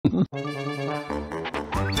I've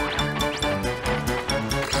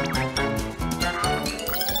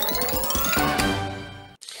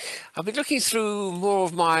been looking through more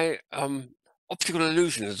of my optical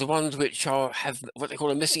illusions, the ones which have what they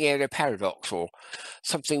call a missing area paradox, or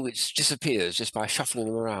something which disappears just by shuffling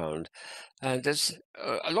them around. And there's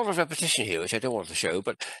a lot of repetition here, which I don't want to show,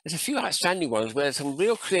 but there's a few outstanding ones where some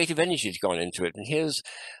real creative energy has gone into it. And here's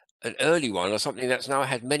an early one, or something that's now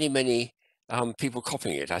had many, many people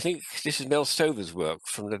copying it. I think this is Mel Stover's work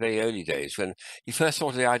from the very early days, when he first thought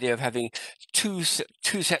of the idea of having two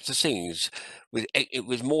sets of things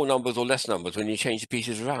with more numbers or less numbers when you change the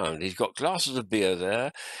pieces around. He's got glasses of beer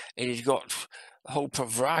there, and he's got a whole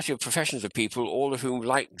variety of professions of people, all of whom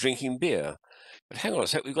like drinking beer. But hang on a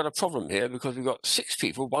sec, we've got a problem here, because we've got 6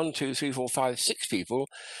 people, 1, 2, 3, 4, 5, 6 people,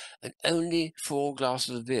 and only 4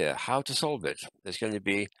 glasses of beer. How to solve it? There's going to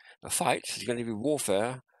be a fight, there's going to be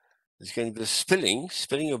warfare, there's going to be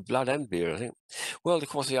spilling of blood and beer, I think. Well, of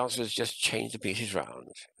course, the answer is just change the pieces round,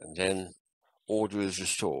 and then order is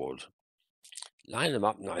restored. Line them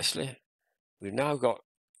up nicely. We've now got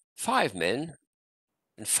 5 men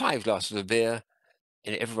and 5 glasses of beer,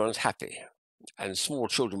 and everyone's happy. And small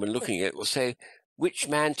children, when looking at it, will say, which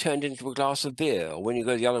man turned into a glass of beer? Or when you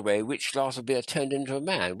go the other way, which glass of beer turned into a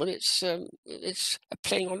man? Well, it's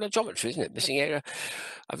playing on the geometry, isn't it? Missing area.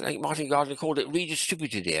 I think Martin Gardner called it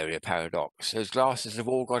redistributed area paradox. Those glasses have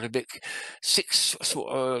all got a bit 6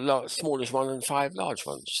 smallish ones and 5 large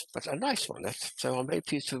ones. But a nice one. So I'm very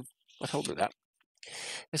pleased to have got hold of that.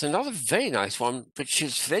 There's another very nice one, which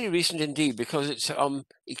is very recent indeed, because it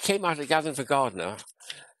came out of Gathering for Gardner,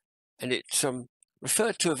 and it's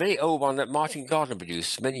referred to a very old one that Martin Gardner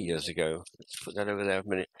produced many years ago. Let's put that over there a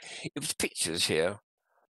minute. It was pictures here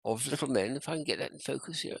of little men, if I can get that in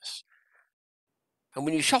focus, yes. And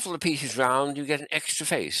when you shuffle the pieces round, you get an extra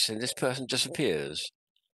face, and this person disappears.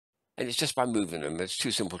 And it's just by moving them. It's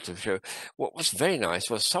too simple to show. What was very nice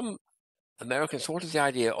was some Americans thought of the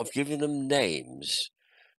idea of giving them names.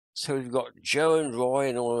 So we've got Joe and Roy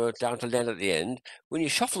and all down to Len at the end. When you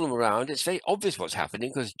shuffle them around, it's very obvious what's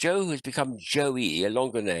happening, because Joe has become Joey, a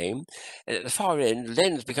longer name, and at the far end,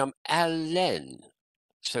 Len's become Allen.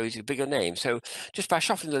 So he's a bigger name. So just by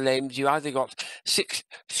shuffling the names, you either got 6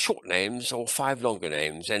 short names or 5 longer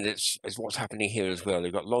names, and it's what's happening here as well.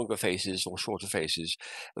 You've got longer faces or shorter faces.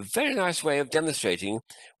 A very nice way of demonstrating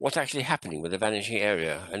what's actually happening with the vanishing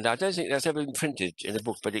area. And I don't think that's ever been printed in the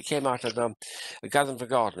book, but it came out at Gathering for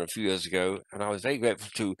Gardner a few years ago, and I was very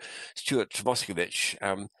grateful to Stuart Moskovich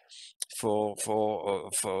for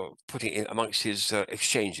putting it amongst his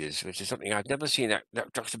exchanges, which is something I've never seen,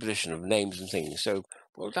 that juxtaposition of names and things. So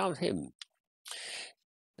well done him.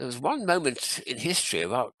 There was one moment in history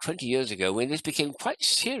about 20 years ago when this became quite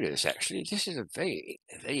serious, actually. This is a very,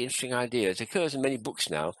 very interesting idea. It occurs in many books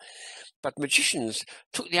now. But magicians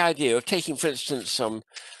took the idea of taking, for instance, a $10,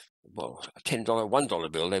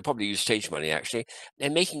 $1 bill. They probably use stage money, actually. They're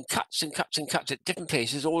making cuts and cuts and cuts at different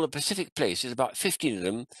places, all the Pacific places, about 15 of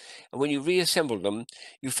them. And when you reassembled them,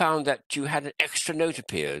 you found that you had an extra note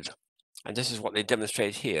appeared. And this is what they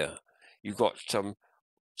demonstrate here. You've got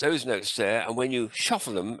those notes there, and when you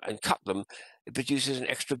shuffle them and cut them, it produces an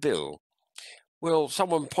extra bill. Well,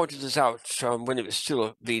 someone pointed this out when it was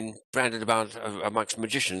still being branded about amongst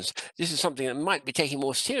magicians. This is something that might be taken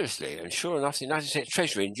more seriously. And sure enough, the United States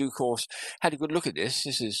Treasury in due course had a good look at this.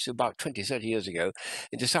 This is about 20, 30 years ago,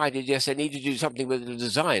 and decided, yes, they need to do something with the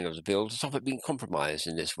design of the bill to stop it being compromised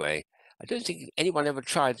in this way. I don't think anyone ever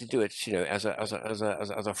tried to do it, as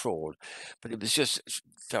a fraud, but it was just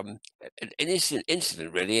an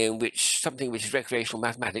incident really, in which something which is recreational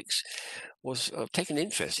mathematics was taken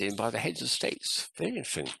interest in by the heads of states. Very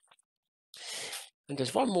interesting. And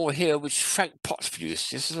there's one more here which Frank Potts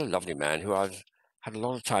produced. This is a lovely man who I've had a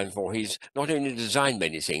lot of time for. He's not only designed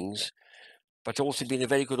many things, but also been a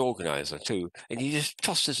very good organizer too. And he just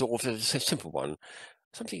tossed this off as a simple one.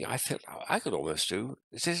 Something I felt I could almost do.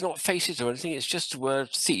 This is not faces or anything, it's just the word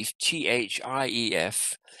thief,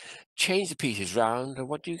 Thief. Change the pieces round, and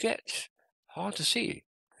what do you get? Hard to see.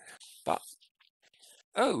 But,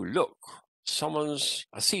 oh, look,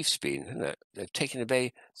 a thief's been, isn't it? They've taken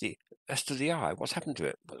away the rest of the eye. What's happened to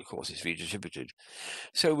it? Well, of course, it's redistributed.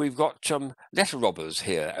 So we've got letter robbers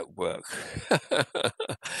here at work.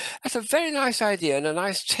 That's a very nice idea and a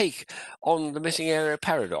nice take on the missing area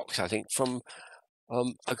paradox, I think, from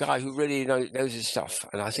a guy who really knows his stuff.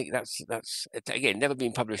 And I think that's again, never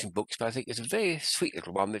been published in books, but I think it's a very sweet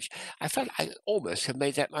little one, which I felt I almost have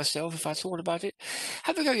made that myself if I thought about it.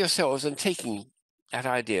 Have a go yourselves and taking that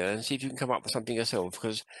idea and see if you can come up with something yourself,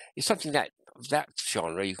 because it's something that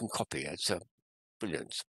genre you can copy. It's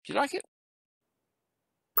brilliant. Do you like it?